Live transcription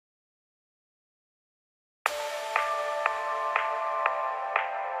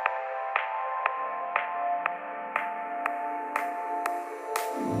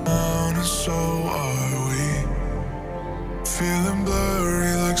so are we. Feeling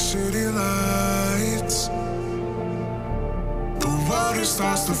blurry like city lights. The water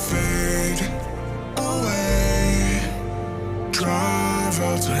starts to fade away. Drive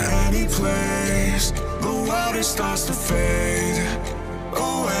out to any place. The water starts to fade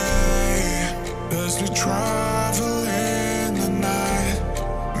away as we travel in the night.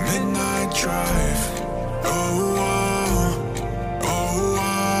 Midnight drive. Oh, oh, oh,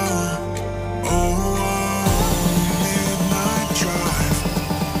 oh, oh, oh. Midnight drive.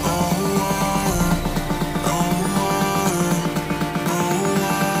 Oh, oh, oh, oh, oh.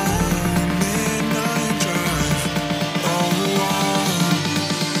 Midnight drive. Oh,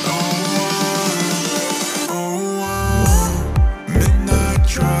 oh, oh, oh. Midnight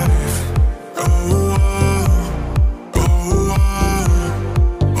drive. Oh, oh, oh,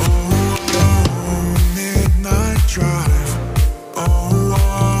 oh. Midnight drive. Oh,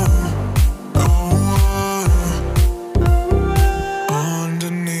 oh, oh.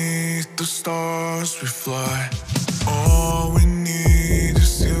 Underneath the stars we fly.